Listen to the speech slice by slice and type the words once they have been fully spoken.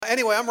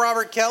Anyway, I'm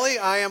Robert Kelly.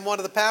 I am one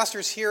of the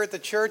pastors here at the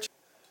church.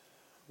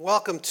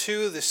 Welcome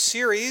to the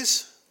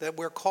series that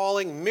we're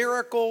calling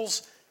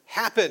Miracles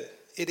Happen.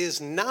 It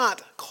is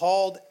not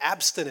called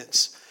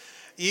abstinence.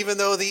 Even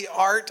though the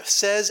art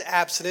says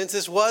abstinence,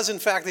 this was in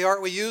fact the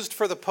art we used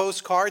for the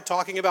postcard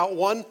talking about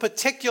one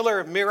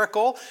particular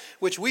miracle,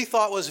 which we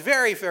thought was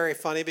very, very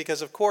funny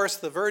because of course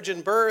the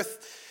virgin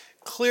birth,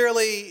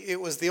 clearly it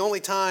was the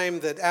only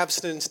time that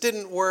abstinence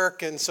didn't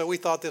work, and so we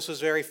thought this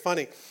was very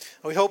funny.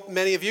 We hope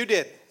many of you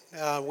did.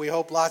 We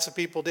hope lots of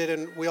people did,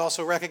 and we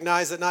also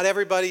recognize that not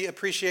everybody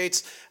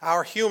appreciates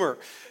our humor.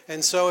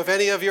 And so if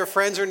any of your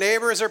friends or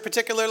neighbors are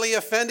particularly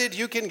offended,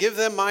 you can give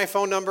them my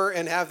phone number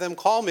and have them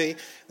call me.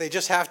 They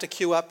just have to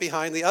queue up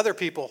behind the other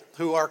people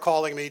who are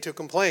calling me to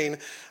complain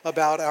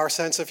about our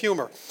sense of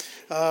humor.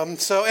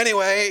 So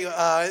anyway,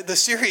 the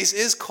series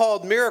is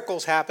called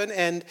Miracles Happen,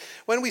 and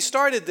when we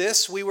started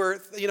this,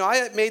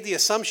 I made the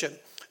assumption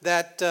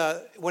that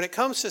when it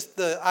comes to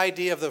the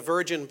idea of the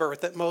virgin birth,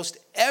 that most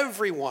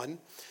everyone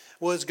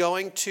was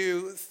going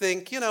to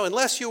think,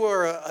 unless you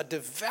were a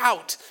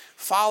devout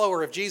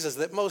follower of Jesus,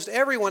 that most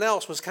everyone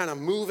else was kind of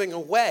moving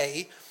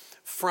away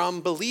from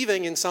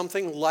believing in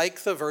something like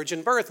the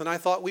virgin birth. And I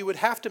thought we would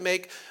have to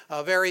make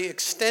a very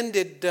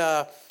extended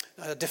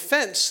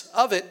defense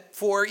of it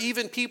for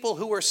even people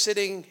who are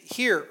sitting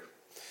here.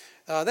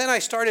 Then I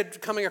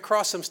started coming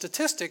across some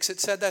statistics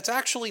that said that's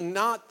actually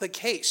not the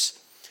case.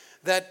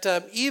 That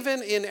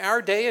even in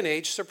our day and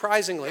age,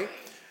 surprisingly,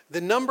 the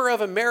number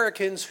of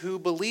Americans who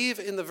believe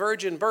in the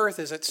virgin birth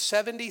is at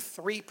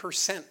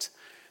 73%.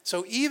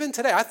 So even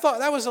today, I thought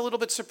that was a little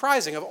bit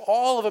surprising. Of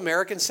all of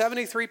Americans,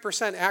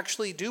 73%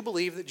 actually do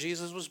believe that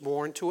Jesus was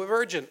born to a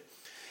virgin.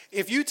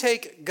 If you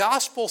take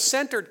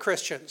gospel-centered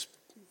Christians,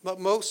 but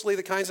mostly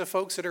the kinds of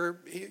folks that are,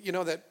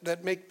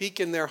 that make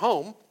Beacon their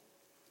home,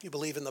 you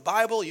believe in the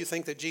Bible, you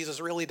think that Jesus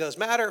really does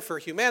matter for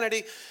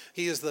humanity,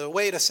 he is the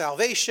way to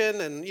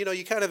salvation, and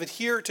you kind of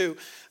adhere to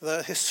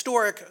the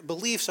historic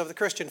beliefs of the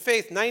Christian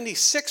faith,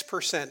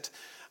 96%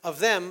 of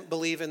them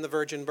believe in the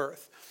virgin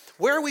birth.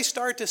 Where we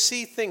start to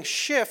see things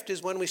shift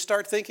is when we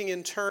start thinking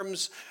in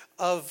terms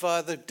of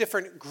the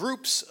different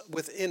groups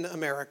within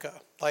America,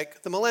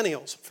 like the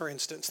millennials, for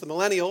instance. The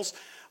millennials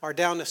are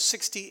down to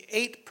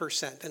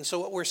 68%. And so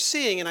what we're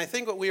seeing, and I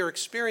think what we are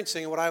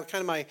experiencing, and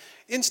what my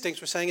instincts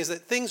were saying, is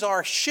that things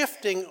are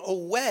shifting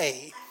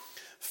away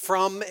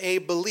from a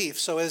belief.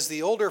 So as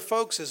the older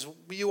folks, as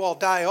you all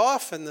die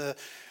off and the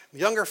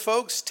younger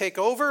folks take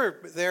over,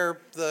 there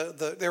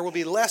will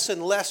be less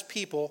and less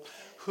people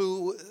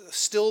who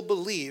still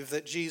believe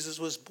that Jesus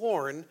was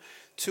born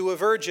to a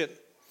virgin.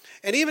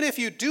 And even if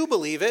you do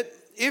believe it,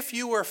 if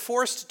you were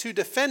forced to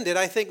defend it,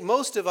 I think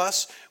most of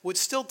us would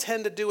still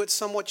tend to do it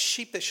somewhat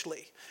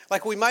sheepishly.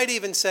 Like we might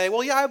even say,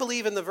 well, yeah, I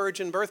believe in the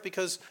virgin birth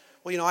because,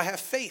 I have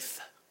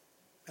faith.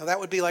 Now that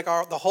would be like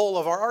the whole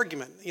of our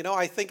argument.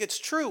 I think it's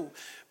true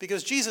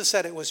because Jesus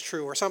said it was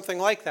true or something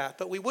like that.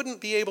 But we wouldn't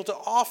be able to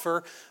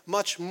offer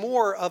much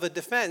more of a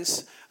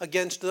defense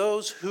against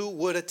those who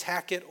would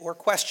attack it or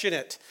question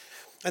it.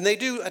 And they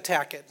do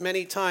attack it.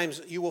 Many times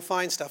you will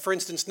find stuff. For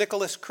instance,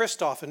 Nicholas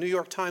Kristof, a New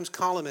York Times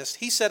columnist,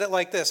 he said it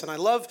like this, and I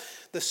love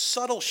the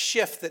subtle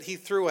shift that he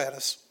threw at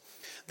us.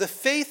 The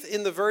faith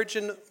in the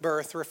virgin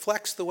birth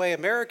reflects the way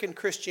American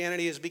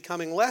Christianity is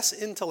becoming less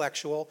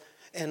intellectual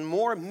and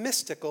more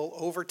mystical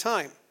over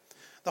time.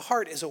 The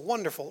heart is a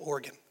wonderful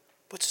organ,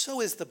 but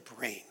so is the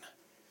brain.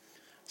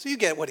 So you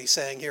get what he's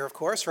saying here, of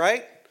course,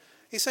 right?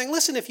 He's saying,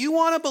 listen, if you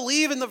want to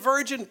believe in the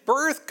virgin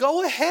birth,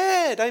 go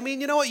ahead. I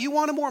mean, you know what? You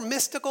want a more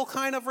mystical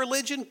kind of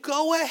religion?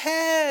 Go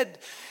ahead.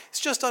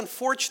 It's just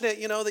unfortunate,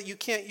 that you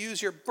can't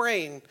use your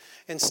brain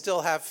and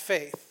still have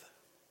faith.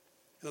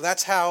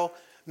 That's how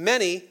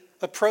many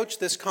approach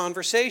this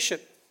conversation.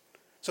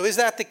 So is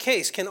that the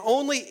case? Can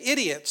only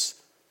idiots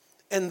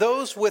and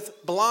those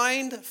with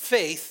blind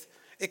faith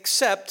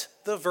accept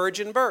the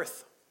virgin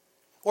birth?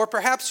 Or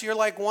perhaps you're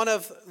like one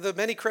of the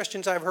many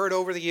Christians I've heard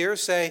over the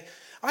years say,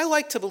 I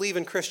like to believe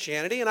in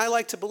Christianity, and I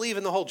like to believe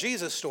in the whole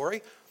Jesus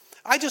story.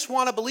 I just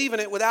want to believe in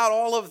it without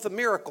all of the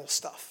miracle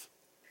stuff.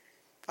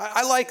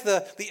 I like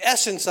the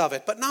essence of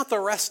it, but not the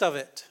rest of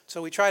it.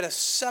 So we try to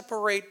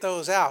separate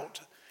those out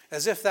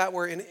as if that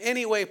were in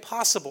any way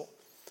possible,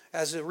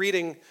 as the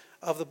reading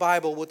of the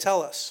Bible will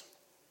tell us.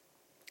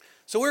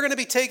 So we're going to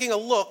be taking a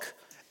look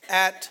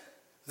at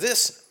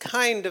this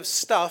kind of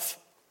stuff,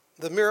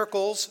 the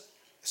miracles,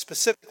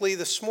 specifically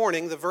this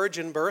morning, the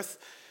virgin birth,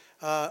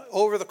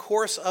 over the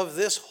course of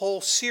this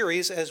whole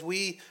series as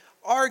we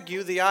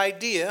argue the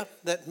idea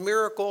that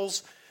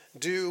miracles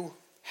do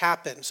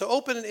happen. So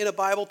open in a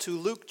Bible to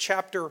Luke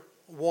chapter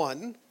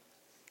 1.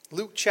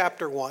 Luke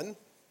chapter 1.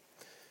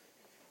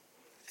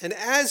 And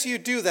as you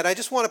do that, I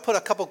just want to put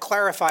a couple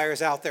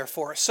clarifiers out there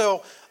for us.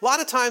 So a lot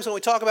of times when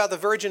we talk about the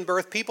virgin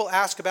birth, people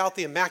ask about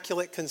the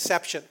Immaculate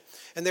Conception.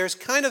 And there's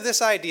kind of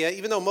this idea,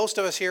 even though most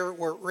of us here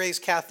were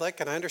raised Catholic,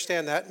 and I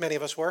understand that, many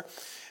of us were,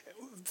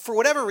 for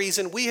whatever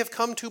reason, we have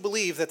come to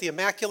believe that the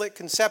Immaculate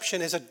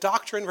Conception is a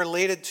doctrine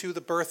related to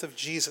the birth of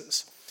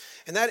Jesus.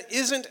 And that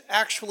isn't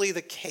actually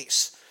the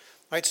case.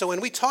 Right? So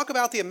when we talk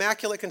about the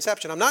Immaculate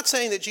Conception, I'm not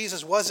saying that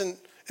Jesus wasn't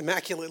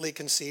immaculately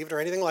conceived or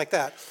anything like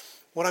that.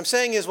 What I'm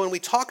saying is when we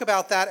talk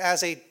about that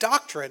as a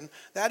doctrine,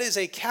 that is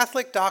a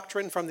Catholic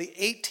doctrine from the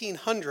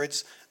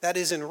 1800s that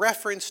is in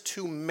reference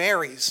to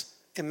Mary's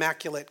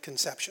Immaculate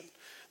Conception.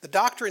 The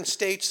doctrine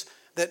states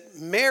that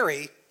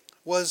Mary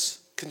was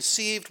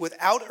conceived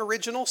without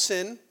original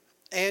sin,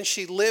 and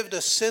she lived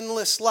a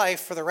sinless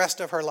life for the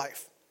rest of her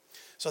life.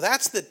 So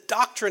that's the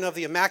doctrine of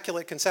the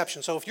Immaculate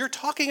Conception. So if you're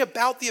talking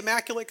about the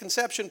Immaculate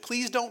Conception,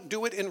 please don't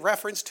do it in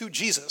reference to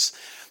Jesus,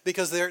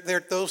 because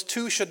those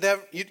two should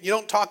never,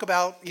 you talk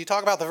about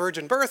the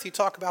virgin birth, you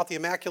talk about the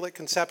Immaculate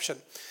Conception.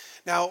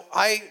 Now,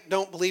 I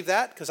don't believe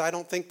that, because I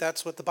don't think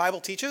that's what the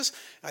Bible teaches.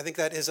 I think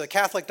that is a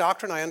Catholic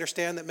doctrine. I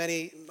understand that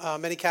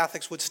many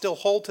Catholics would still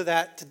hold to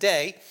that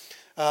today.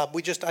 I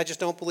just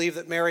don't believe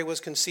that Mary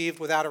was conceived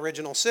without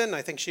original sin.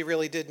 I think she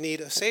really did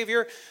need a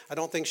Savior. I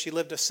don't think she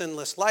lived a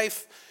sinless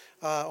life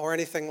or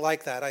anything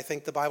like that. I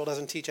think the Bible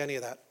doesn't teach any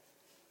of that.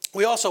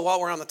 We also, while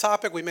we're on the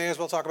topic, we may as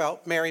well talk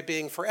about Mary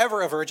being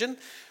forever a virgin,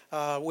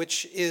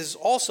 which is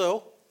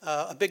also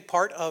a big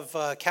part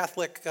of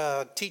Catholic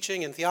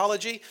teaching and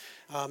theology.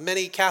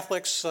 Many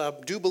Catholics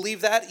do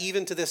believe that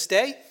even to this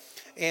day,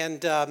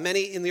 and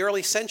many in the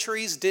early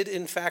centuries did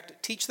in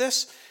fact teach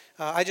this.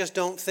 I just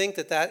don't think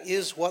that that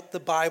is what the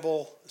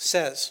Bible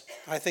says.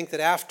 I think that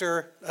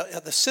after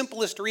the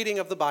simplest reading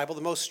of the Bible,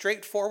 the most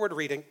straightforward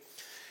reading,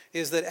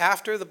 is that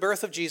after the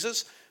birth of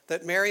Jesus,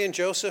 that Mary and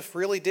Joseph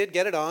really did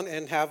get it on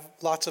and have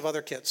lots of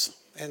other kids.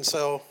 And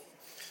so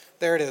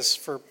there it is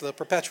for the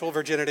perpetual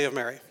virginity of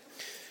Mary.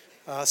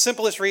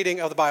 Simplest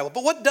reading of the Bible.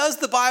 But what does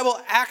the Bible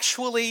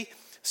actually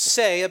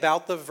say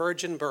about the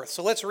virgin birth?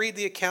 So let's read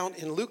the account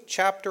in Luke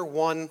chapter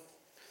 1,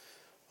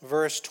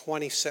 verse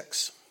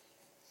 26.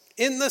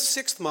 In the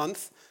 6th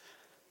month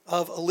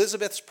of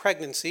Elizabeth's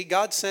pregnancy,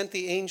 God sent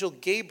the angel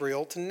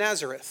Gabriel to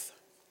Nazareth,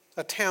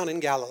 a town in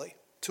Galilee,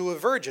 to a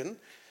virgin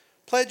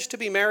pledged to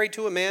be married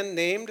to a man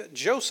named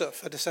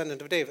Joseph, a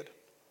descendant of David.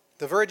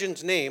 The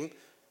virgin's name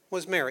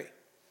was Mary.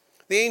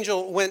 The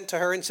angel went to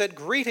her and said,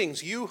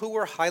 "Greetings, you who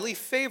are highly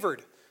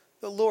favored.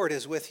 The Lord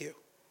is with you."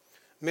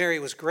 Mary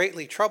was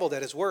greatly troubled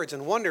at his words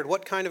and wondered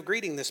what kind of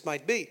greeting this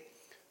might be.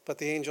 But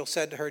the angel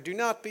said to her, "Do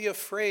not be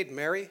afraid,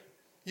 Mary.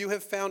 You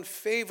have found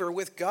favor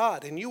with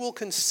God, and you will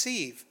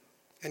conceive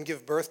and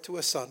give birth to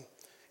a son,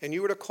 and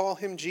you are to call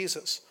him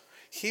Jesus.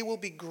 He will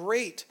be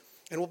great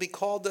and will be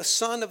called the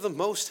Son of the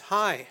Most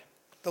High.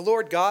 The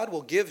Lord God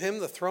will give him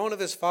the throne of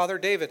his father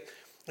David,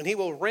 and he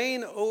will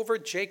reign over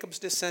Jacob's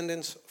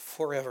descendants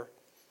forever.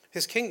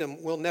 His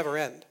kingdom will never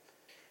end."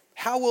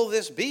 "How will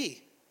this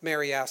be?"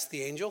 Mary asked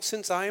the angel,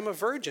 "since I am a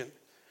virgin?"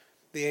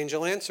 The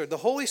angel answered, "The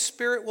Holy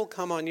Spirit will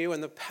come on you,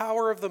 and the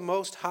power of the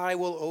Most High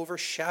will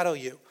overshadow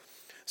you.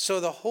 So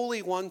the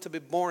Holy One to be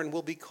born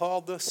will be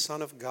called the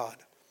Son of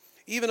God.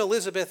 Even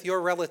Elizabeth, your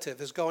relative,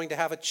 is going to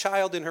have a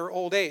child in her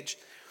old age,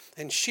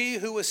 and she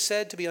who was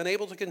said to be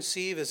unable to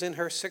conceive is in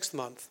her 6th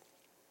month.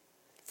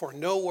 For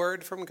no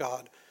word from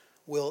God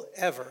will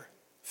ever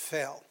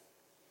fail."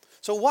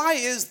 So why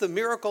is the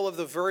miracle of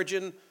the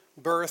virgin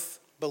birth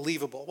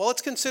believable? Well,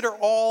 let's consider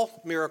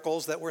all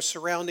miracles that were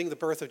surrounding the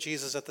birth of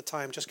Jesus at the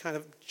time, just kind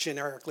of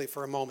generically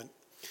for a moment.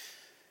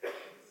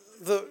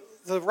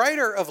 The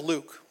writer of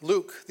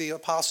Luke the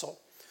apostle,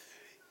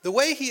 the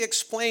way he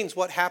explains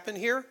what happened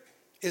here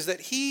is that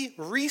he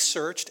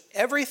researched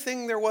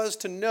everything there was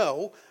to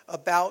know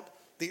about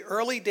the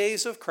early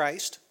days of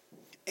Christ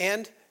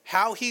and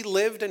how he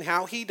lived and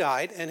how he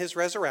died and his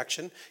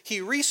resurrection.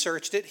 He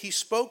researched it. He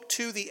spoke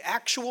to the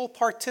actual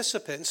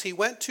participants. He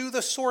went to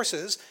the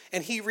sources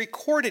and he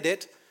recorded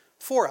it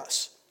for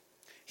us.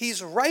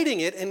 He's writing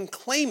it and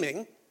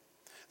claiming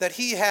that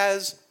he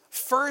has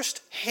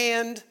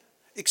first-hand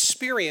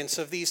experience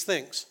of these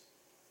things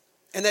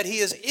and that he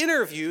has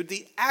interviewed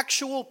the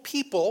actual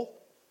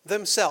people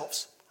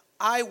themselves.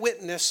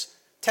 Eyewitness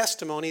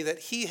testimony that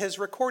he has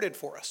recorded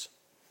for us.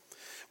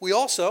 We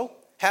also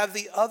have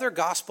the other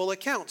gospel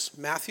accounts.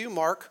 Matthew,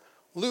 Mark,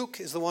 Luke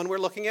is the one we're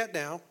looking at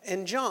now,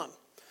 and John.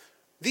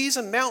 These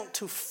amount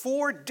to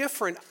 4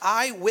 different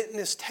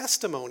eyewitness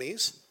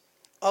testimonies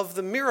of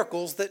the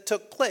miracles that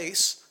took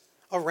place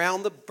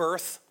around the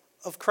birth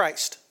of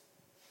Christ.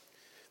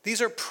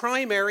 These are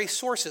primary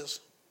sources,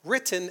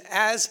 written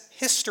as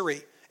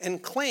history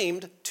and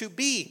claimed to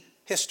be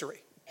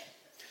history.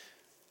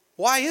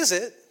 Why is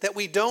it that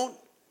we don't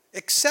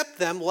accept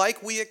them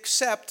like we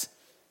accept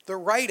the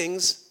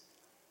writings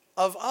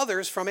of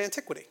others from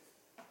antiquity?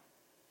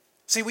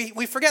 See,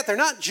 we forget they're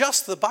not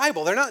just the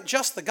Bible, they're not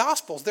just the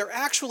Gospels, they're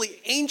actually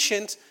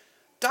ancient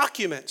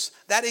documents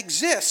that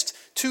exist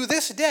to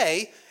this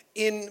day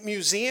in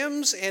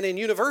museums and in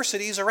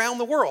universities around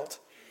the world.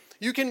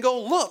 You can go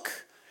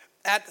look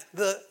at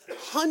the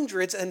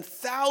hundreds and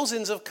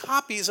thousands of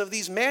copies of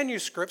these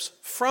manuscripts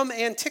from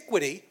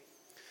antiquity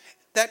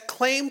that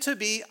claim to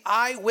be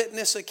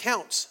eyewitness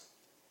accounts.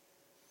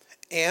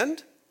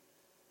 And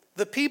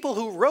the people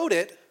who wrote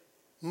it,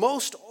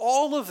 most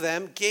all of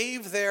them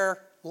gave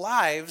their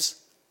lives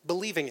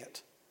believing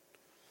it.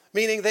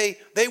 meaning they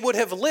would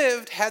have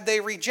lived had they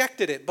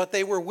rejected it, but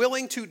they were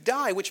willing to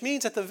die, which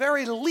means at the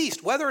very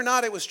least, whether or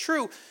not it was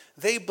true,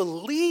 they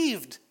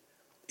believed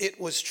it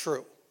was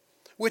true,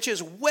 which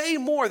is way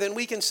more than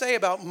we can say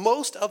about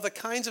most of the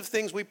kinds of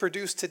things we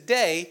produce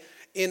today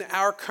in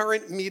our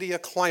current media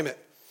climate.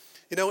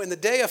 You know, in the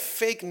day of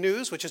fake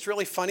news, which is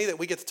really funny that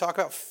we get to talk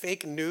about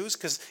fake news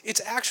because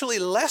it's actually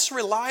less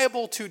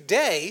reliable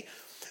today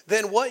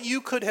than what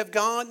you could have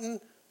gotten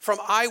from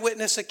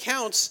eyewitness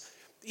accounts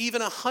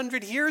even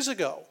 100 years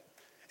ago.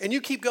 And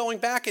you keep going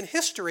back in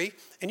history,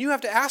 and you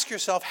have to ask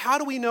yourself, how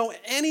do we know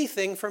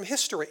anything from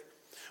history?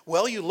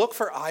 Well, you look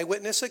for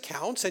eyewitness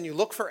accounts, and you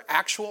look for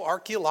actual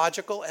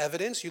archaeological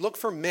evidence, you look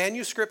for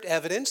manuscript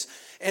evidence,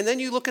 and then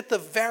you look at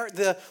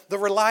the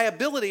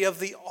reliability of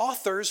the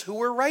authors who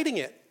were writing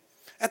it.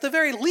 At the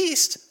very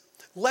least,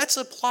 let's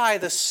apply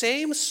the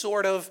same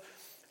sort of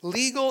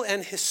legal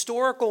and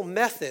historical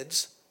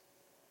methods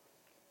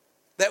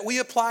that we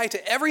apply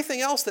to everything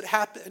else that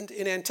happened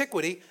in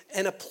antiquity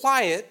and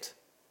apply it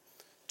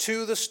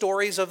to the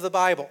stories of the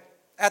Bible.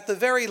 At the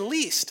very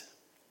least,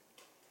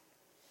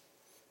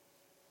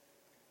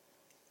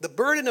 the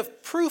burden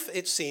of proof,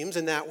 it seems,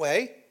 in that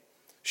way,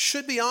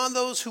 should be on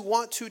those who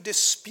want to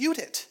dispute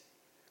it.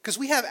 Because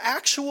we have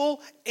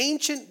actual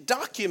ancient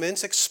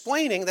documents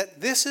explaining that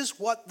this is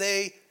what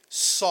they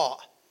saw.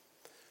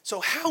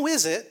 So how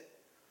is it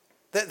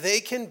that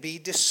they can be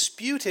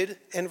disputed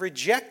and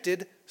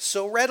rejected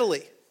so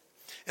readily?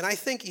 And I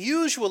think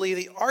usually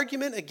the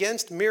argument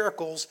against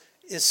miracles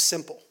is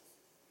simple.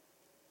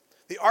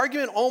 The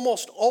argument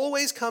almost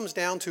always comes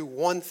down to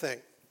one thing: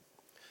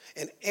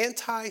 an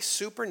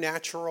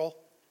anti-supernatural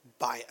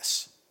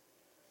bias.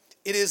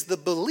 It is the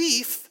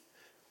belief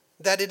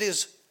that it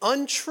is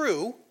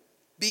untrue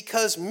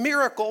because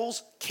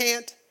miracles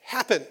can't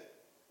happen.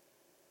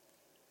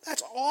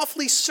 That's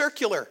awfully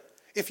circular.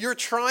 If you're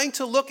trying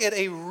to look at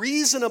a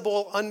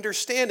reasonable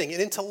understanding, an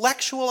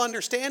intellectual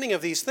understanding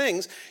of these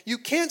things, you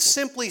can't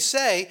simply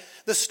say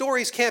the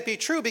stories can't be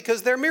true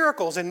because they're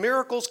miracles, and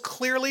miracles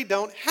clearly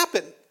don't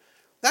happen.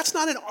 That's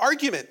not an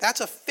argument.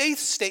 That's a faith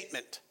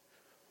statement.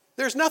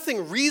 There's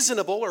nothing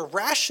reasonable or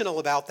rational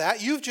about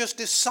that. You've just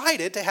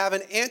decided to have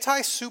an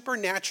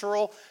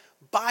anti-supernatural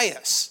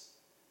bias.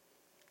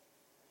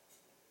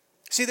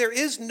 See, there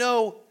is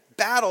no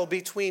battle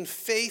between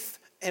faith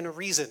and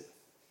reason.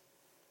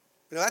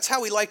 You know, that's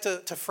how we like to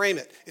frame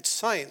it. It's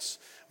science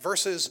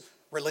versus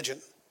religion.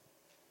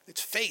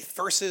 It's faith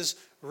versus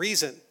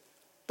reason.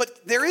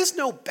 But there is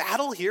no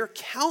battle here.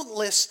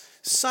 Countless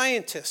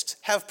scientists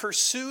have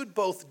pursued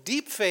both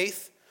deep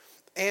faith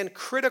and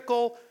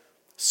critical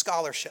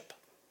scholarship.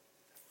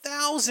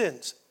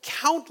 Thousands,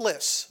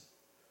 countless.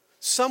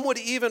 Some would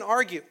even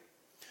argue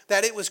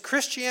that it was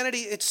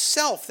Christianity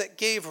itself that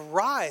gave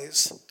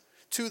rise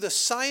to the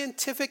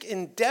scientific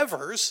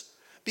endeavors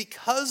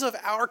because of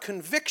our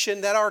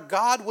conviction that our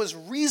God was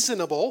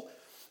reasonable,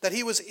 that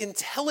he was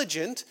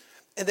intelligent,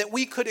 and that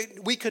we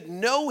could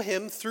know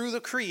him through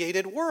the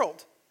created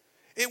world.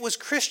 It was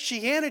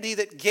Christianity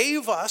that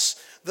gave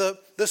us the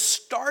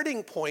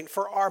starting point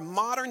for our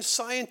modern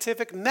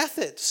scientific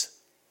methods.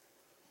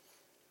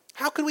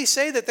 How can we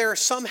say that they're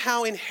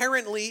somehow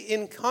inherently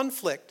in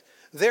conflict?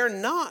 They're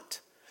not.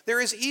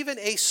 There is even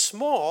a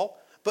small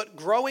but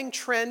growing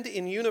trend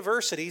in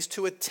universities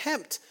to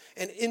attempt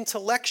an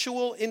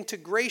intellectual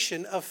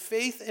integration of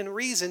faith and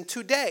reason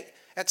today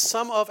at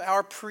some of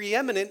our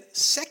preeminent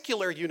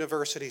secular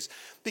universities.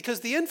 Because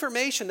the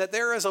information that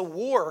there is a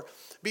war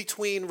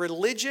between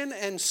religion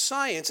and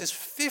science is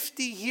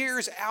 50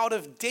 years out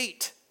of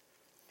date.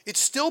 It's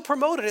still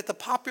promoted at the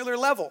popular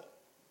level,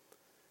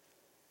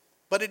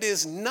 but it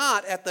is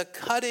not at the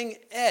cutting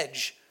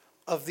edge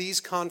of these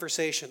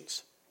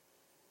conversations.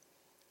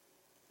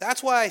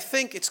 That's why I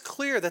think it's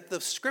clear that the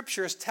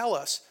scriptures tell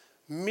us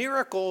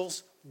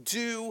miracles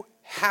do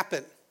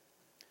happen.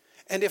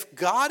 And if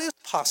God is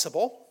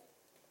possible,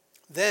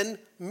 then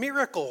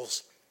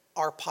miracles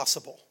are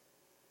possible.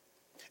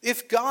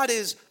 If God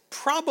is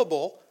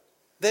probable,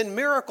 then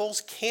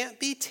miracles can't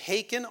be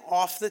taken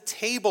off the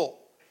table.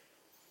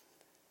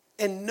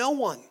 And no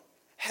one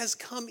has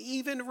come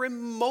even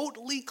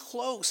remotely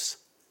close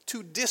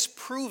to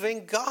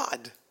disproving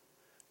God.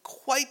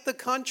 Quite the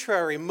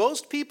contrary.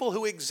 Most people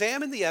who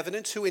examine the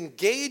evidence, who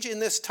engage in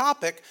this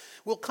topic,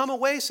 will come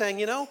away saying,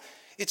 you know,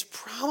 it's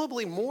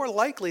probably more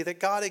likely that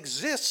God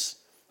exists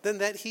than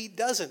that he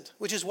doesn't,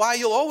 which is why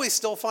you'll always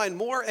still find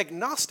more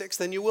agnostics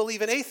than you will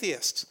even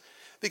atheists.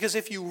 Because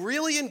if you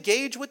really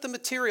engage with the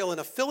material in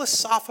a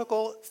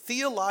philosophical,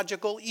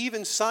 theological,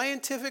 even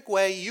scientific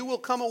way, you will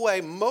come away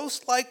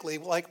most likely,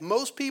 like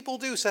most people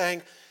do,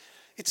 saying,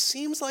 it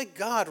seems like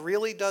God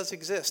really does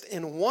exist.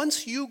 And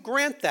once you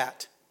grant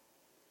that,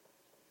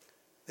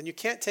 then you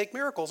can't take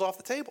miracles off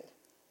the table.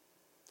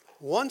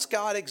 Once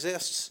God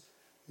exists,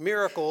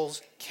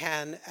 miracles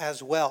can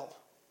as well.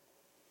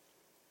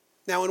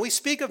 Now, when we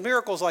speak of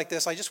miracles like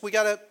this, we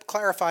got to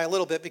clarify a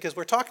little bit because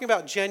we're talking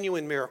about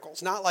genuine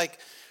miracles, not like,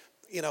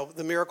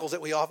 the miracles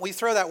that we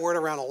throw that word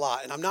around a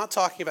lot. And I'm not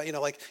talking about,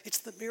 like, it's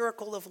the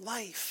miracle of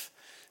life.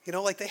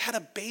 Like they had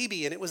a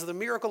baby, and it was the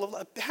miracle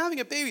of having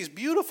a baby is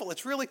beautiful.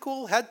 It's really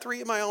cool. Had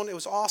 3 of my own. It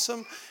was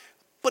awesome.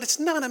 But it's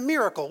not a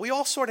miracle. We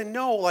all sort of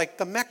know like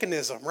the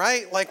mechanism,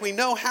 right? Like we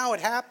know how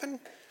it happened.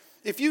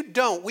 If you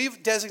don't,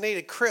 we've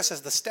designated Chris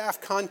as the staff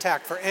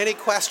contact for any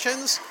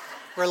questions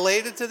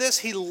related to this.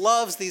 He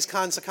loves these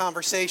kinds of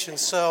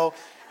conversations. So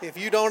if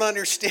you don't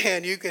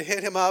understand, you can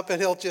hit him up and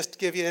he'll just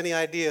give you any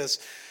ideas.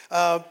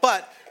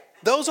 But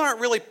those aren't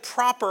really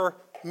proper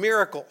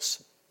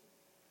miracles.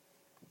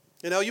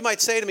 You might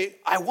say to me,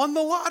 I won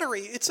the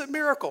lottery. It's a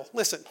miracle.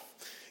 Listen,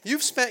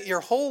 you've spent your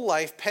whole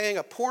life paying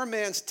a poor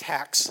man's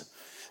tax,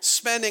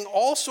 spending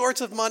all sorts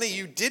of money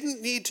you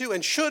didn't need to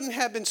and shouldn't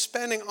have been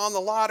spending on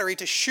the lottery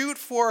to shoot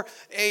for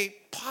a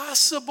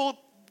possible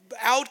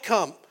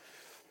outcome.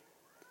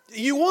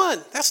 You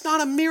won. That's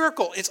not a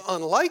miracle. It's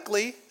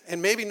unlikely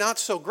and maybe not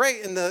so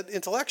great in the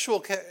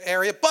intellectual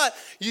area, but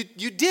you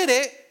did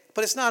it,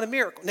 but it's not a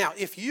miracle. Now,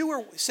 if you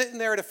were sitting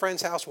there at a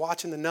friend's house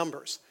watching the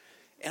numbers,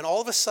 and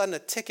all of a sudden a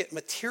ticket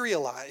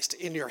materialized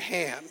in your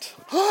hand,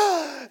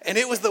 and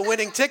it was the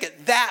winning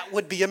ticket, that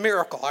would be a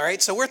miracle, all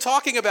right? So we're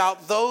talking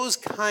about those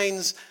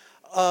kinds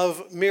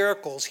of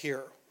miracles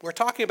here. We're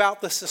talking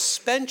about the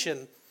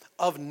suspension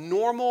of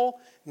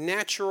normal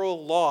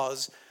natural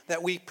laws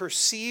that we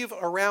perceive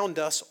around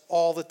us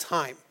all the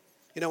time.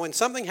 When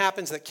something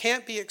happens that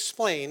can't be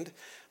explained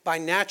by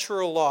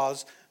natural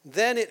laws,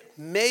 then it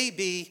may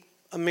be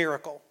a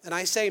miracle. And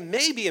I say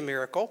may be a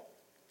miracle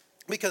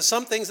because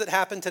some things that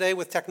happen today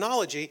with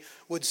technology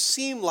would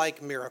seem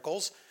like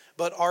miracles,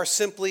 but are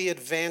simply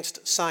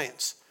advanced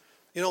science.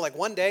 Like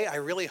one day, I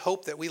really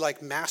hope that we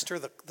master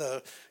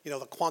the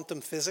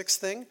quantum physics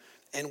thing,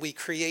 and we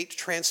create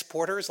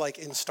transporters like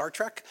in Star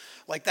Trek.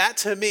 Like that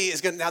to me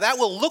is good. Now that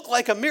will look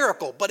like a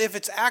miracle, but if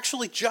it's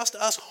actually just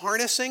us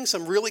harnessing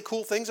some really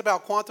cool things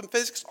about quantum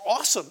physics,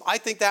 awesome. I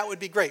think that would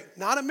be great.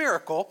 Not a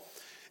miracle,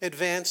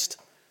 advanced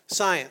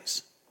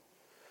science.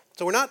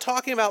 So we're not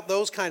talking about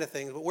those kind of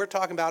things, but we're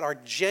talking about our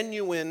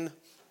genuine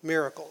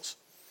miracles.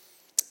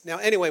 Now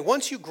anyway,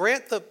 once you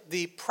grant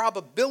the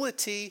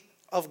probability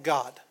of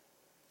God,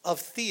 of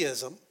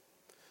theism,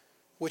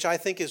 which I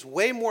think is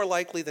way more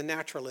likely than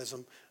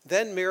naturalism,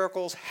 then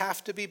miracles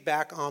have to be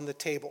back on the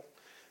table.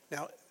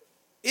 Now,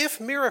 if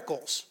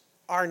miracles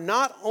are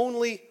not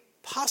only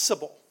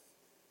possible,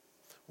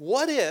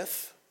 what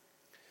if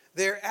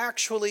they're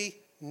actually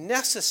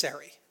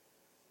necessary?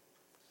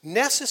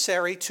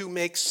 Necessary to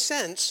make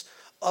sense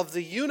of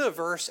the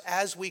universe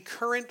as we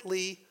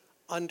currently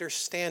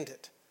understand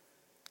it.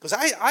 Because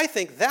I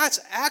think that's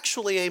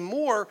actually a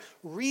more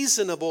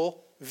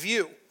reasonable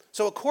view.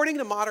 So according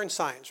to modern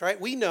science, right,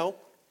 we know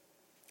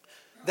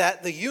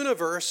that the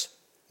universe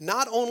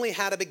not only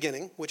had a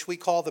beginning, which we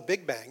call the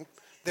Big Bang.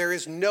 There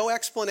is no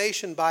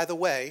explanation, by the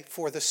way,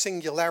 for the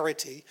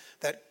singularity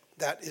that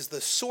is the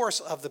source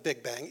of the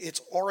Big Bang,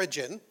 its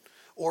origin,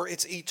 or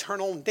its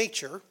eternal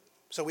nature.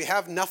 So we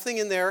have nothing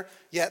in there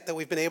yet that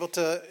we've been able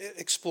to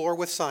explore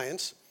with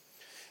science.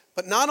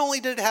 But not only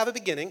did it have a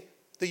beginning,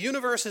 the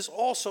universe is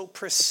also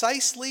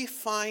precisely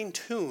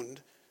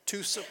fine-tuned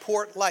to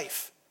support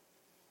life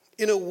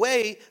in a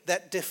way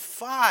that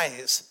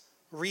defies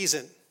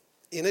reason.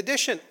 In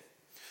addition,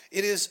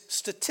 it is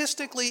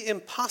statistically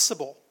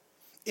impossible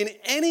in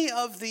any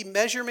of the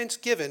measurements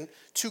given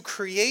to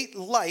create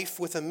life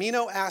with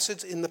amino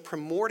acids in the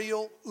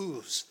primordial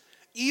ooze.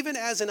 Even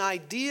as an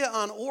idea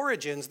on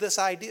origins, this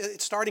idea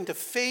it's starting to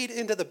fade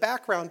into the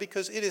background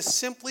because it is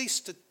simply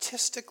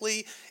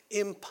statistically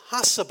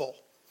impossible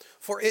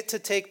for it to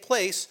take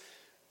place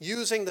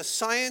using the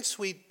science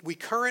we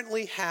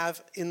currently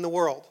have in the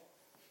world.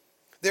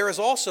 There is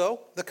also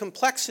the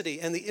complexity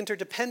and the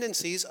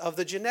interdependencies of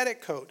the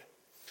genetic code.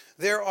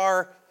 There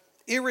are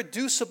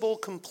irreducible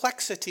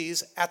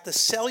complexities at the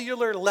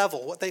cellular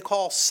level, what they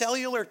call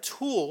cellular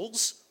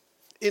tools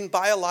in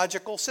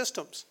biological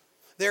systems.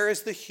 There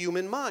is the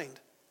human mind,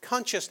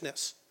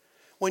 consciousness.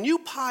 When you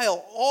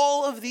pile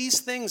all of these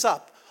things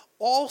up,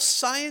 all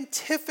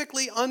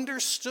scientifically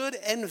understood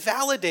and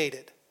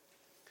validated,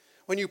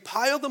 when you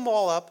pile them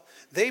all up,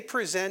 they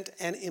present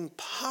an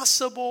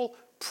impossible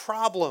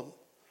problem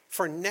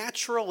for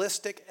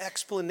naturalistic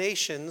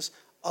explanations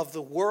of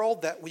the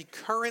world that we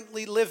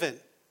currently live in.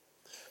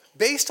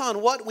 Based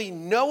on what we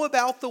know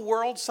about the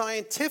world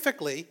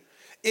scientifically,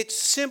 it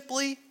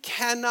simply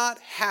cannot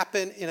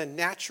happen in a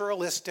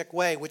naturalistic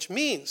way, which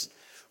means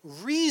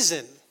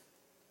reason,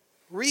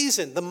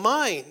 the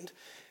mind,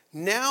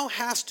 now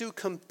has to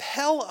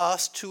compel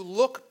us to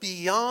look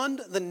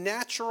beyond the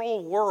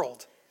natural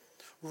world.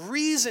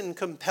 Reason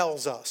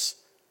compels us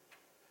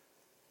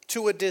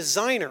to a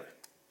designer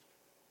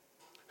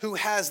who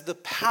has the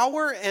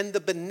power and the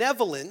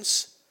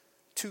benevolence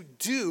to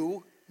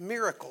do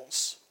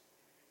miracles.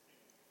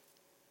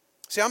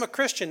 See, I'm a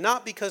Christian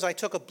not because I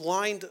took a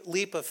blind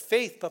leap of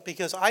faith, but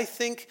because I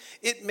think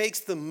it makes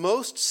the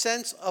most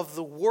sense of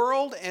the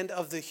world and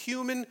of the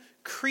human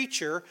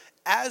creature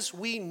as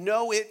we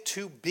know it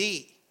to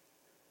be.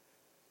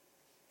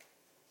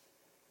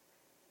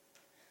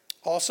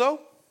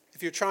 Also,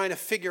 if you're trying to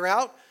figure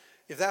out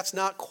if that's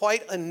not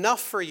quite enough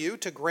for you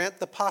to grant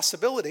the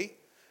possibility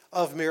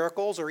of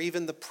miracles or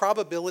even the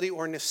probability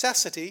or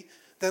necessity,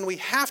 then we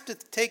have to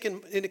take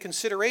into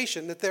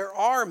consideration that there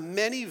are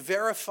many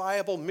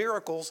verifiable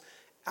miracles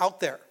out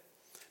there.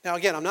 Now,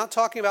 again, I'm not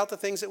talking about the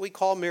things that we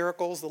call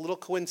miracles, the little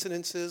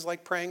coincidences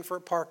like praying for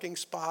a parking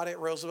spot at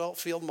Roosevelt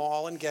Field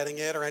Mall and getting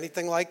it or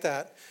anything like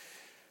that.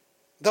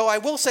 Though I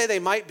will say they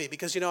might be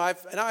because,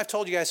 I've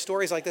told you guys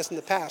stories like this in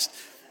the past.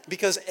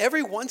 Because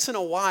every once in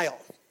a while,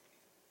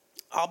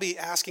 I'll be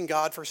asking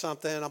God for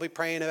something, I'll be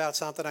praying about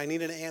something, I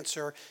need an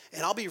answer,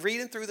 and I'll be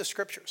reading through the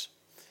scriptures.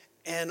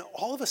 And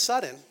all of a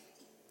sudden,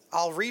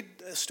 I'll read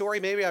a story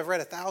maybe I've read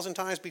 1,000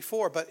 times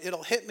before, but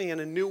it'll hit me in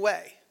a new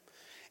way.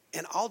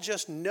 And I'll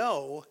just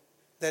know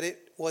that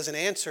it was an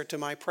answer to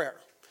my prayer.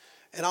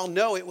 And I'll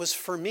know it was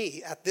for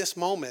me at this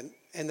moment,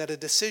 and that a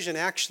decision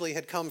actually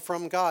had come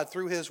from God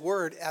through his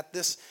word at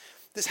this.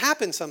 This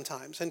happens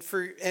sometimes.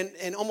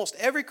 And almost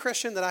every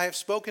Christian that I have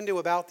spoken to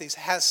about these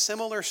has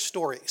similar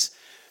stories.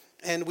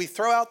 And we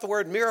throw out the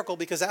word miracle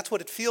because that's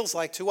what it feels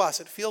like to us.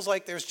 It feels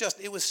like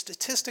it was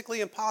statistically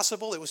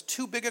impossible. It was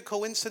too big a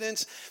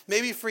coincidence.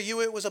 Maybe for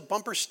you it was a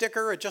bumper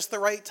sticker at just the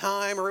right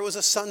time, or it was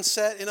a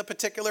sunset in a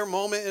particular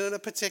moment, in a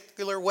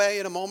particular way,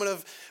 in a moment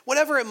of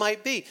whatever it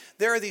might be.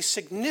 There are these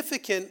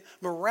significant,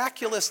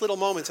 miraculous little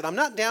moments, and I'm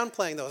not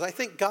downplaying those. I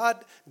think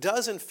God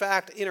does, in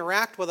fact,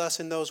 interact with us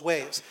in those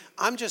ways.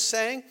 I'm just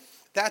saying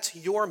that's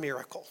your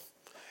miracle.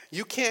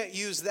 You can't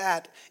use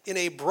that in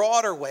a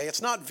broader way. It's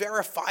not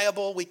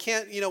verifiable. We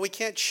can't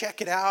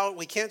check it out.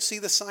 We can't see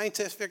the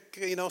scientific,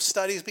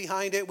 studies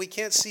behind it. We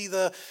can't see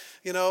the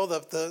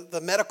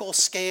medical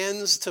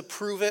scans to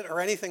prove it or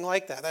anything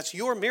like that. That's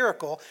your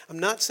miracle. I'm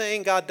not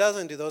saying God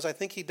doesn't do those. I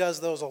think he does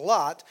those a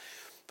lot,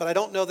 but I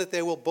don't know that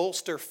they will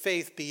bolster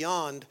faith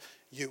beyond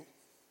you.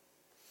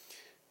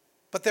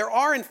 But there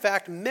are, in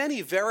fact,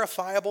 many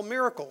verifiable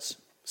miracles.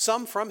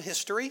 Some from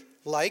history,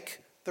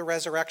 like the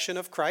resurrection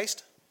of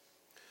Christ.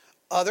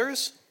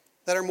 Others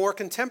that are more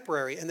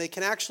contemporary, and they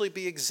can actually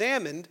be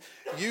examined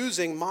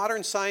using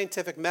modern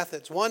scientific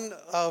methods. One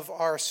of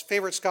our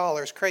favorite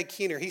scholars, Craig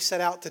Keener, he set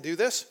out to do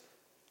this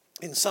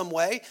in some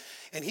way,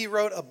 and he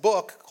wrote a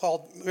book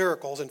called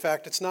Miracles. In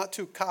fact, it's not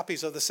two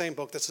copies of the same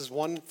book. This is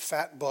one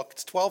fat book.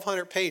 It's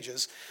 1,200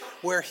 pages,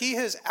 where he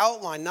has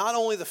outlined not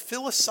only the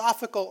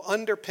philosophical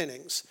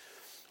underpinnings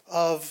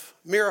of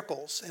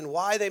miracles and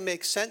why they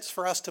make sense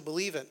for us to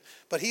believe in,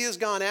 but he has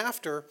gone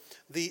after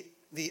the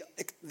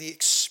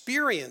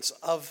experience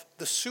of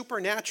the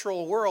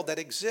supernatural world that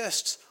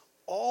exists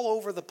all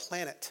over the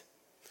planet.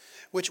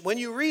 Which when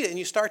you read it and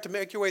you start to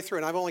make your way through,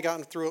 and I've only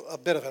gotten through a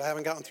bit of it, I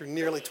haven't gotten through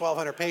nearly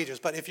 1,200 pages,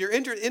 but if you're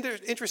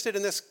interested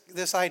in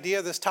this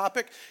idea, this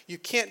topic, you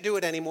can't do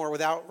it anymore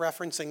without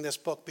referencing this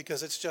book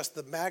because it's just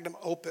the magnum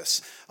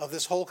opus of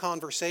this whole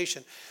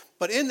conversation.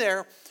 But in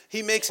there,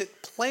 he makes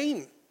it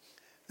plain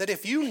that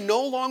if you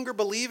no longer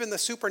believe in the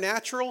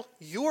supernatural,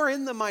 you're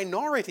in the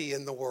minority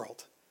in the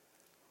world.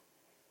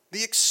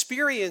 The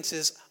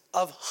experiences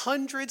of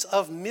hundreds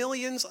of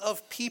millions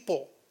of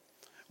people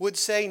would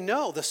say,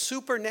 no, the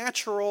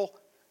supernatural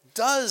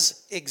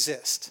does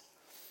exist,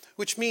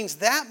 which means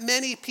that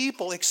many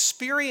people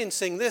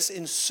experiencing this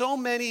in so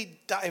many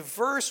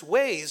diverse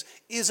ways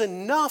is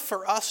enough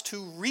for us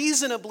to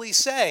reasonably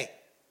say,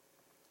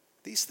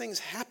 these things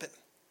happen.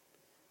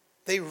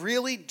 They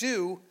really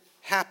do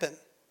happen.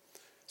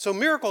 So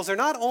miracles are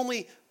not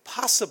only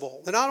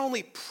possible, they're not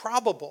only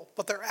probable,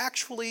 but they're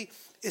actually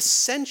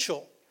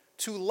essential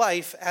to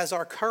life as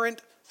our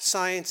current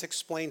science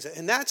explains it.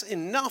 And that's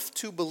enough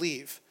to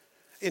believe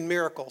in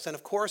miracles. And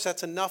of course,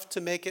 that's enough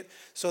to make it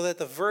so that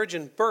the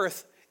virgin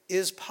birth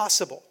is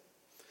possible.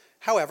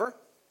 However,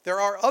 there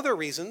are other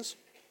reasons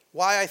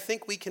why I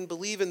think we can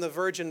believe in the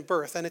virgin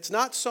birth. And it's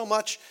not so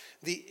much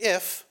the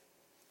if,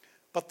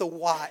 but the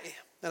why.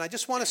 And I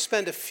just want to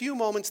spend a few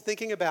moments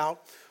thinking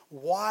about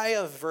why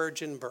a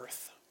virgin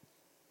birth.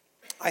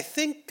 I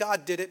think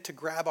God did it to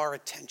grab our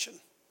attention.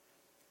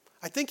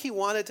 I think he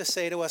wanted to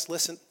say to us,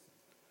 listen,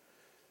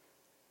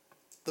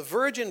 the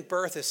virgin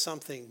birth is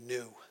something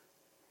new.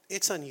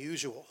 It's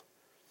unusual.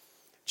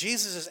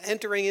 Jesus is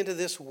entering into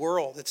this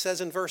world. It says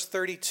in verse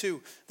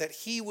 32 that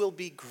he will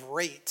be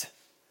great.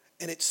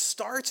 And it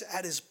starts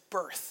at his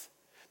birth.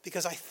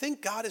 Because I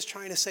think God is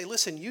trying to say,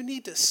 listen, you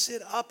need to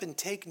sit up and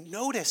take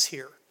notice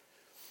here.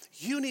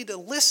 You need to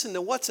listen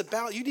to what's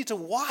about. You need to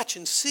watch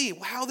and see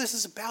how this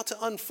is about to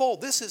unfold.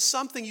 This is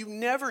something you've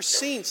never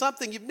seen,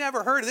 something you've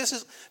never heard. This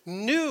is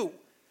new,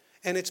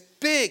 and it's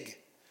big,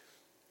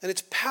 and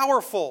it's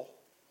powerful,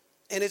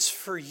 and it's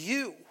for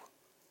you.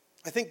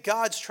 I think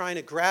God's trying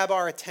to grab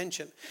our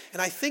attention,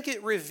 and I think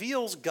it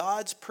reveals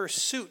God's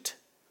pursuit.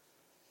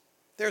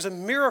 There's a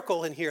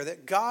miracle in here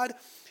that God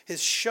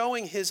is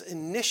showing his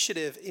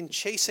initiative in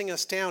chasing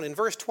us down. In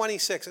verse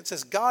 26, it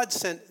says, God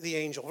sent the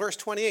angel. Verse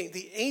 28,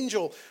 the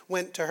angel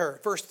went to her.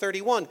 Verse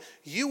 31,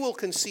 you will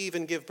conceive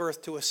and give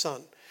birth to a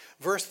son.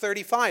 Verse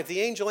 35, the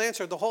angel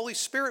answered, the Holy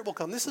Spirit will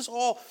come. This is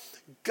all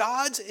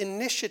God's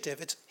initiative.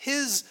 It's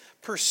his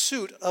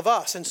pursuit of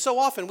us. And so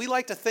often we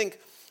like to think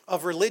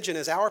of religion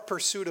as our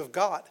pursuit of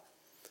God.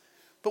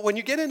 But when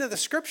you get into the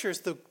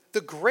scriptures,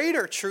 the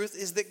greater truth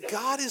is that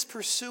God is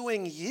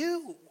pursuing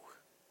you.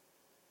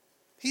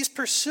 He's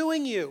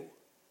pursuing you.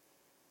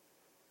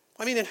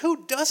 I mean, and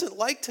who doesn't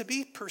like to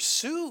be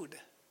pursued?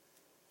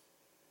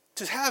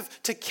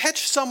 To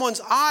catch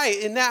someone's eye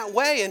in that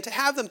way and to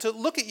have them to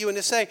look at you and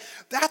to say,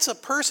 that's a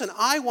person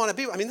I want to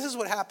be with. I mean, this is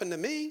what happened to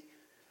me.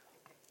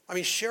 I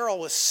mean, Cheryl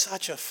was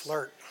such a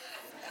flirt.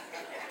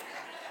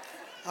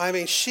 I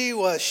mean,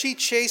 she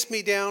chased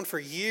me down for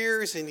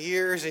years and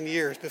years and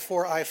years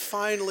before I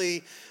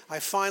finally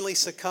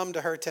succumbed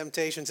to her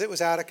temptations. It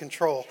was out of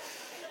control.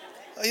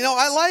 You know,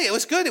 it. It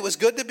was good. It was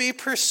good to be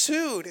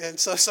pursued. And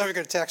so somebody's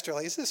going to text her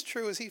like, is this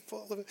true? Is he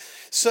full of it?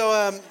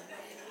 So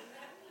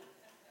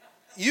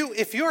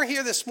if you're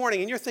here this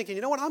morning and you're thinking,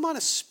 you know what, I'm on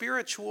a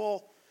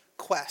spiritual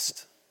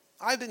quest.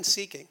 I've been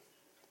seeking.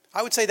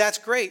 I would say that's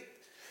great.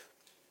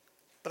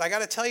 But I got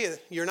to tell you,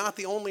 you're not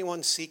the only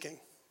one seeking.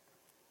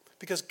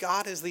 Because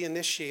God is the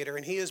initiator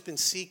and he has been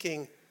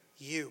seeking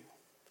you.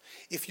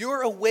 If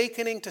you're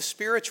awakening to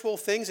spiritual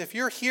things, if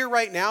you're here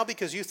right now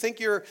because you think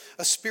you're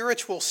a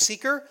spiritual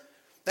seeker,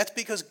 that's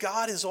because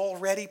God is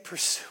already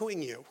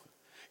pursuing you.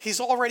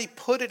 He's already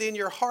put it in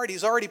your heart.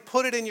 He's already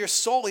put it in your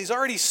soul. He's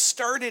already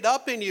stirred it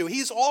up in you.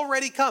 He's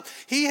already come.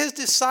 He has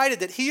decided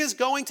that he is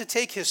going to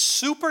take his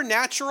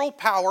supernatural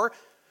power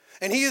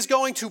and he is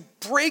going to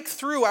break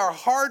through our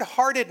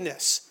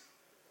hard-heartedness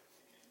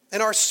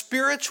and our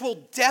spiritual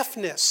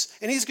deafness.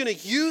 And he's going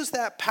to use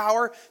that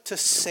power to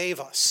save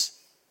us.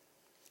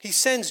 He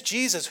sends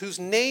Jesus, whose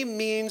name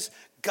means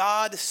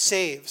God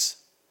saves,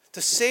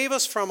 to save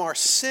us from our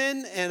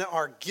sin and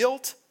our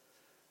guilt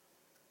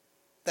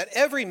that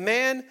every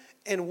man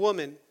and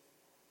woman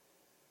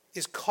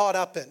is caught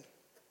up in.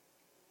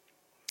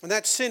 And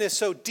that sin is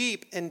so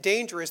deep and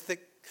dangerous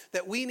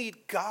that we need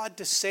God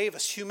to save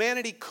us.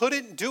 Humanity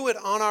couldn't do it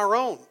on our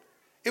own.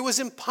 It was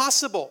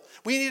impossible.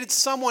 We needed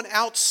someone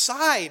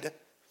outside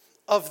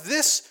of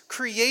this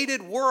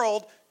created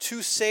world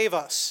to save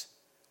us.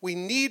 We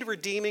need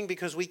redeeming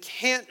because we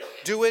can't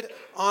do it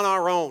on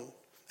our own.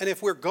 And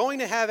if we're going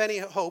to have any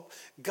hope,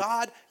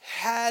 God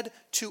had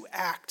to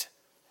act.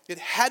 It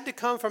had to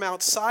come from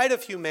outside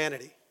of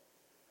humanity.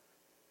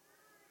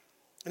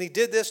 And he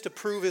did this to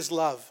prove his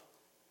love.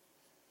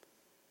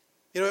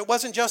 You know, it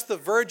wasn't just the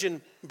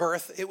virgin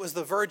birth, it was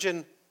the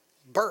virgin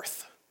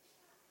birth.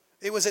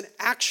 It was an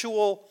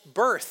actual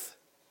birth.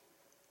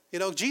 You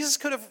know, Jesus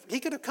could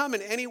have come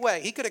in any way.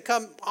 He could have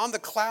come on the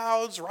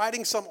clouds,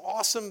 riding some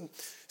awesome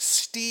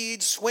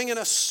steed, swinging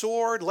a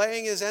sword,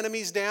 laying his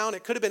enemies down.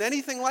 It could have been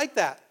anything like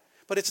that.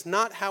 But it's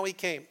not how he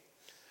came.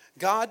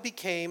 God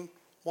became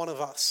one of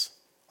us,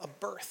 a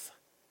birth.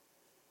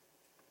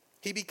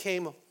 He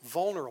became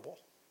vulnerable.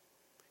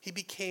 He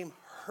became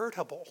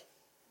hurtable.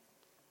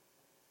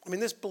 I mean,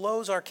 this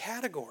blows our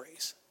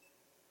categories.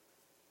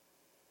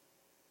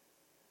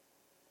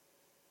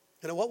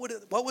 You know,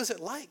 what was it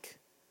like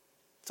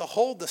to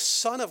hold the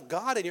Son of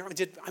God in your arms?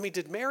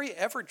 Did Mary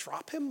ever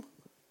drop him?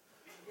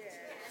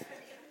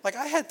 Like,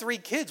 I had 3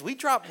 kids. We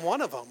dropped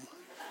one of them.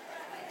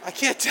 I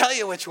can't tell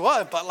you which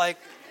one, but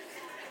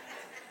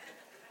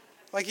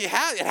it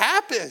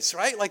happens,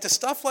 right? Like the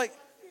stuff like,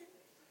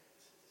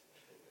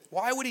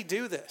 why would he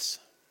do this?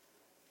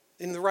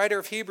 In the writer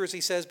of Hebrews,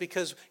 he says,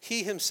 because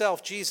he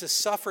himself, Jesus,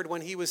 suffered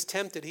when he was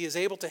tempted. He is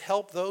able to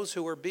help those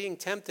who are being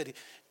tempted.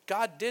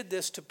 God did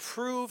this to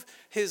prove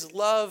his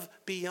love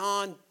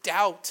beyond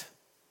doubt.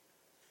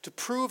 To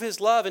prove his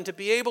love and to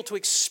be able to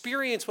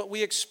experience what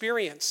we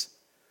experience.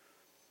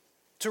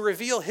 To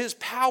reveal his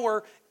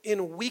power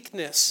in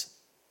weakness.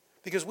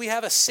 Because we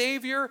have a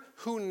Savior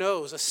who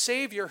knows, a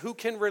Savior who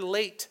can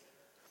relate.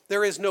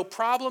 There is no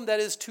problem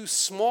that is too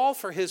small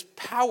for his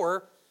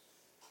power.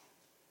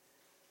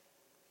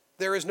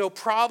 There is no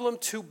problem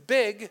too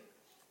big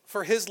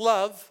for his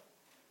love.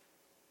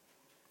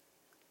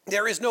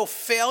 There is no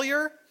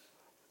failure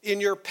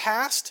in your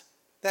past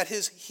that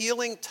his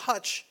healing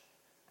touch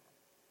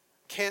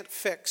can't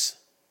fix.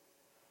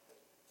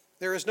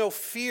 There is no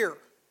fear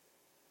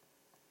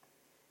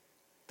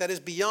that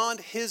is beyond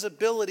his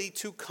ability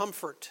to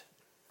comfort.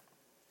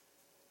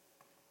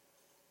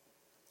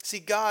 See,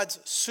 God's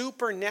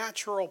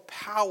supernatural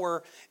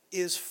power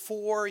is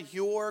for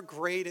your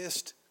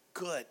greatest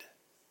good.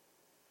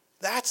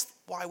 That's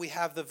why we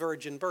have the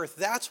virgin birth.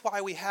 That's why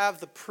we have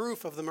the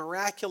proof of the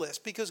miraculous.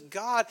 Because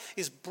God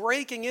is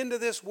breaking into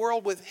this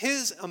world with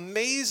his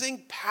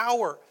amazing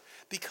power.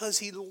 Because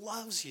he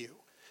loves you.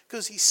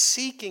 Because he's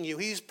seeking you.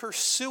 He's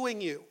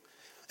pursuing you.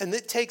 And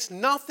it takes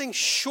nothing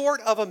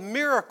short of a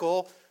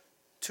miracle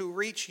to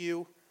reach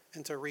you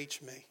and to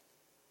reach me.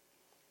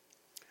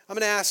 I'm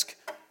going to ask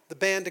the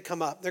band to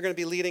come up. They're going to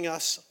be leading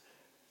us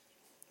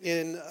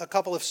in a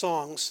couple of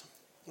songs.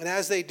 And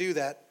as they do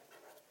that,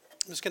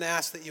 I'm just going to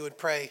ask that you would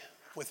pray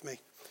with me.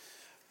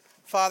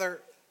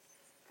 Father,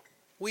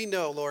 we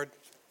know, Lord,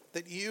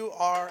 that you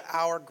are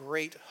our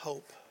great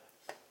hope.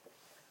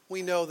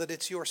 We know that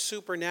it's your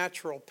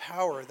supernatural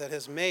power that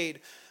has made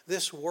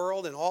this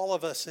world and all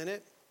of us in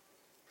it.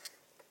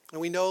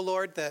 And we know,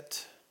 Lord,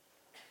 that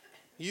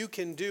you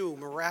can do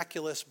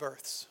miraculous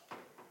births.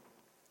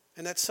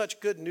 And that's such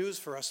good news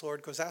for us,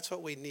 Lord, because that's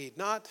what we need.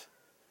 Not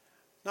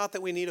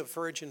that we need a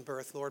virgin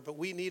birth, Lord, but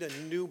we need a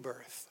new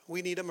birth.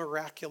 We need a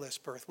miraculous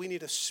birth. We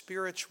need a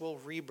spiritual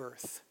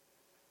rebirth.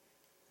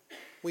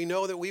 We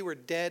know that we were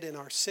dead in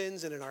our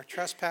sins and in our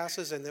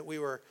trespasses, and that we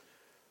were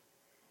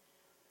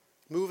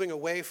moving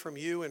away from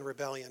you in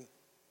rebellion.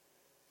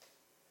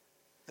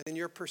 And in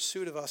your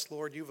pursuit of us,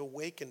 Lord, you've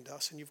awakened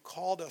us and you've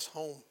called us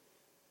home.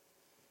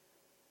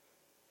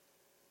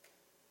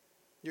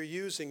 You're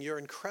using your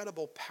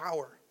incredible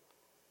power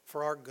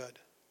for our good.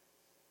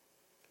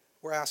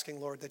 We're asking,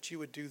 Lord, that you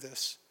would do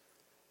this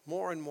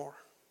more and more.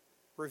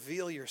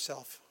 Reveal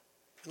yourself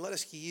and let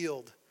us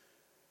yield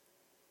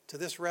to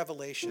this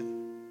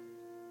revelation.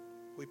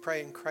 We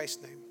pray in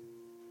Christ's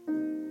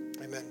name.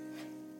 Amen.